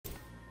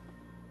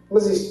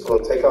Mas isto,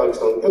 pronto, é aquela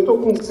questão. Eu estou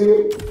a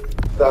conhecer,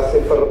 dá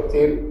sempre a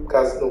repetir,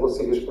 caso não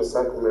consigas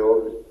passar, como é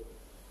óbvio.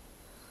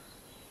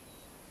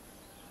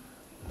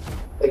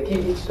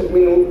 Aqui diz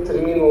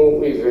termina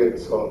o evento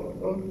só.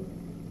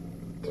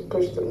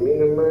 Depois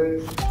termina,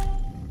 mas...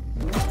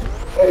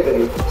 É,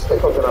 Dani, isto é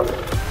que é o grave.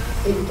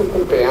 E estou com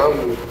o pé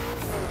amo.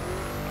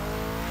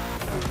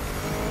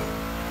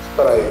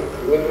 Espera aí,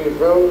 termina o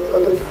evento,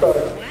 anda que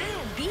está.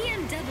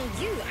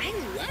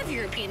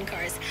 European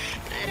cars,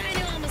 but I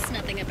know almost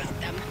nothing about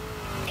them.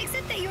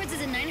 Except that yours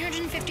is a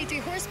 953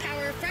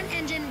 horsepower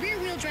front-engine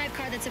rear-wheel drive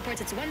car that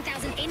supports its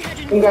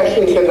 1,800. Gajo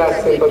tem que andar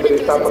sempre a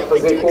gritar para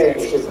fazer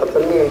compras,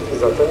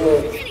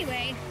 exatamente.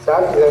 Anyway,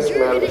 Já fizeste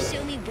you're merda. gonna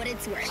show me what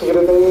it's O worth.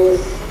 segredo é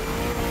esse.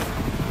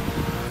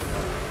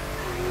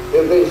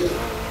 Eu deixo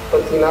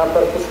patinar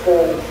perto dos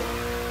pombos.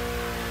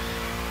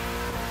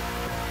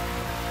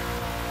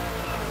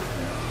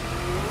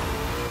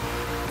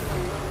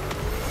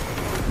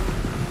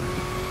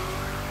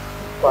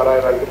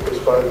 Parar aqui para os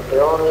 40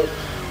 horas.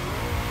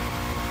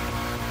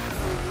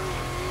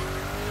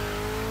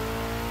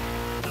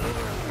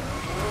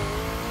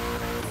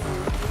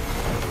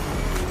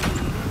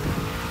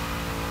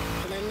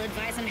 A little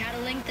advice on how to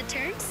link the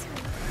turns?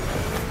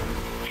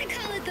 I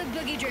call it the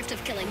boogie drift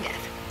of killing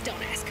death.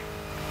 Don't ask.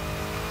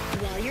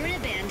 While you're in a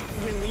bend,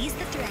 release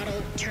the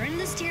throttle, turn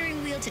the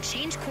steering wheel to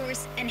change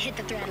course, and hit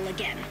the throttle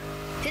again.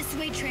 This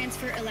weight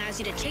transfer allows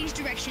you to change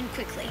direction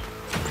quickly.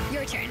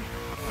 Your turn.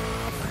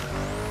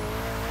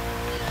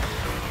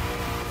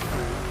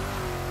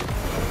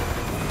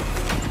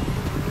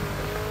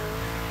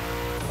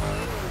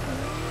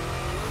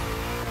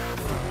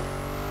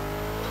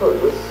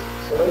 Foda-se,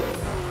 sei.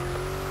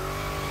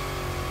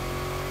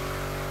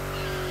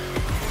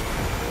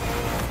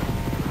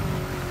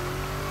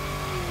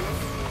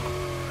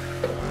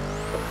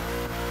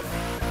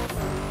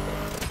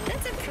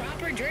 That's a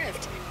proper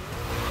drift.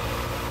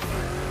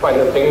 Pá,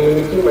 ainda tenho 1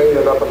 minuto e meio,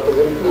 ainda dá para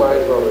fazer muito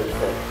mais, homens.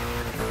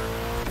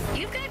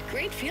 You've got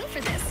great feel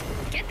for this.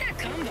 Get that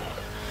combo.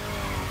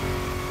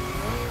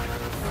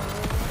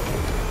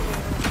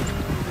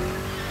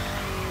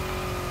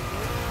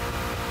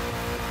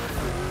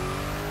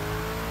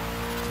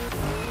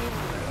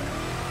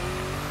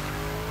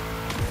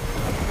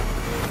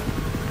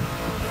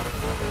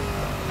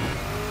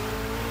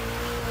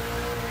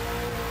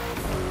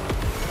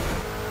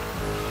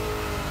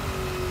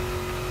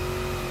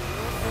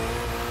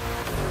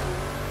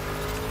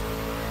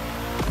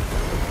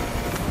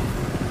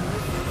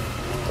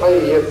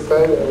 Aí, é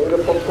sério, ainda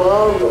para o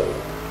lado.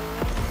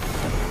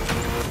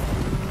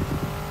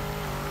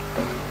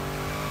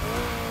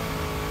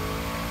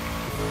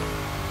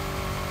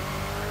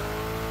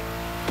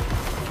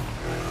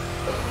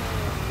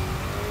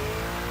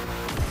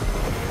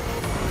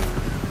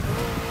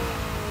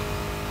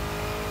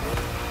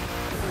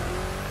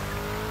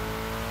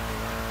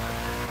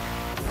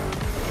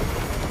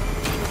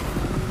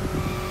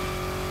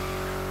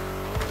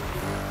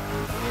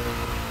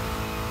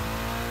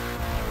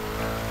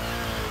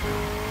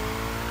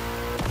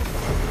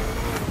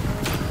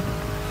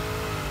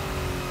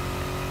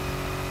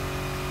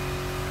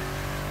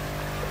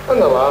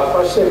 Anda lá,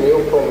 faz 100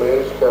 mil pelo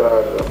menos,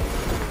 caralho.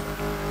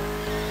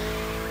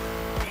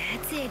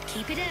 That's it.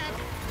 Keep it up.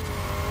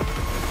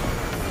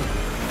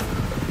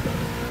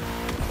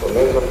 Pelo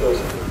menos já fez.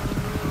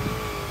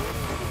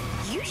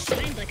 You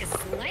shined like a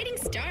sliding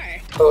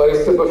star. Agora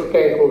isso é para ficar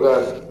em que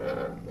lugar?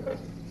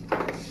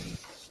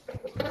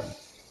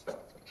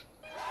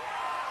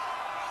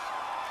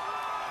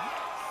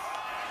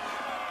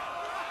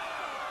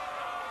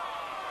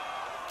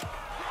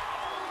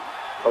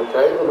 Ok,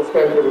 eu vou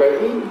ficar em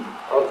primeiro. Ih,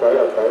 ok,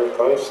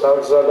 então isto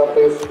já dá para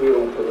eu subir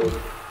um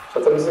bocadinho. Já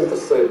estamos em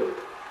terceiro.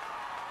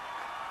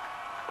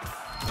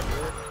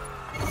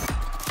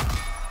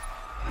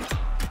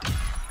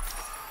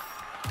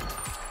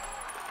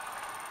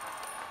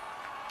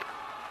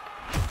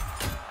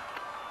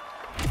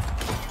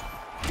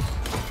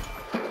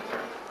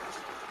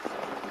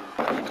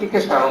 O que é que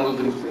acharam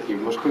do drift aqui,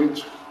 meus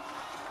queridos?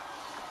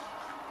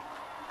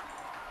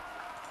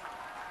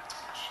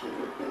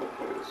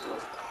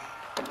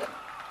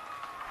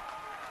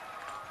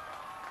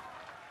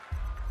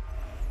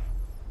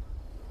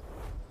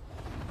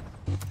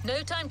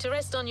 No time to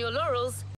rest on your laurels.